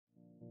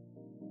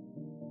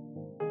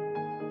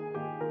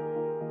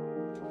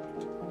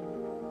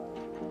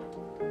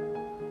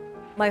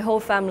My whole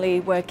family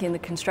work in the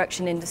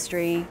construction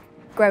industry.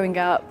 Growing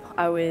up,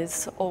 I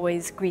was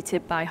always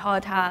greeted by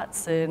hard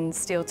hats and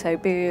steel-toe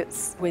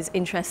boots, was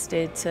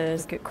interested to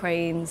look at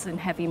cranes and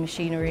heavy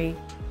machinery.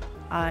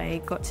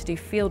 I got to do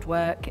field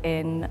work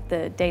in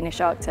the Danish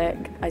Arctic.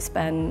 I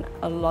spent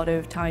a lot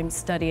of time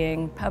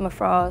studying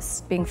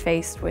permafrost, being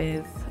faced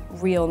with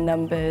real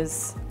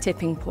numbers,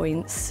 tipping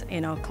points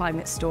in our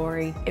climate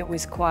story. It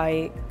was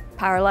quite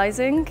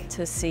paralyzing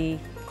to see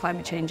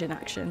climate change in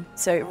action.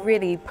 So it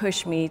really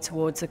pushed me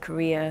towards a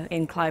career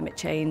in climate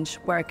change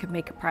where I could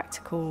make a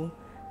practical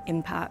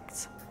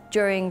impact.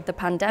 During the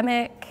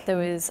pandemic, there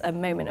was a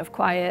moment of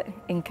quiet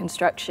in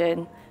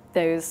construction.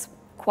 Those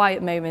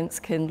quiet moments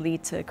can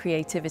lead to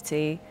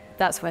creativity.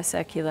 That's where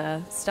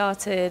Cercula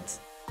started.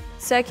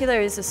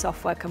 Cercula is a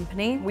software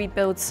company. We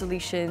build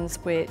solutions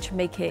which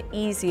make it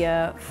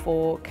easier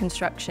for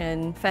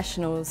construction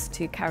professionals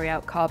to carry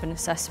out carbon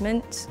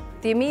assessment.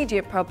 The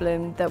immediate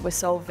problem that we're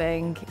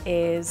solving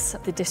is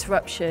the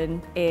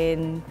disruption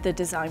in the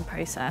design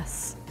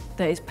process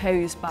that is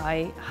posed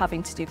by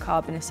having to do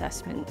carbon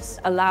assessments,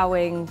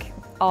 allowing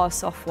our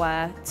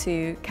software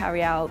to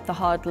carry out the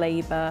hard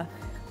labour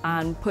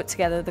and put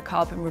together the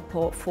carbon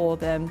report for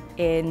them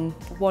in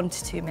 1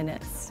 to 2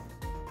 minutes.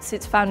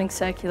 Since founding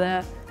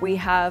Cercula, we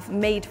have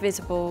made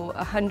visible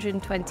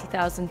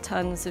 120,000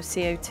 tonnes of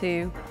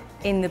CO2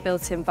 in the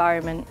built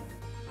environment.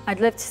 I'd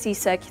love to see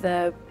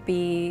Cercula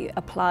be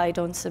applied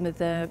on some of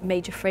the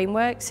major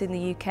frameworks in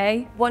the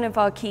UK. One of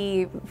our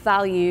key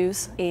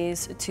values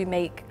is to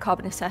make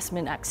carbon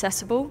assessment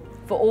accessible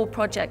for all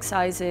project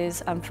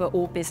sizes and for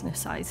all business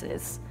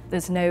sizes.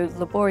 There's no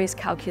laborious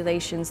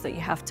calculations that you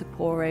have to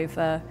pore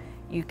over.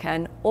 You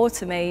can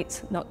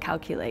automate, not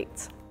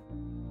calculate.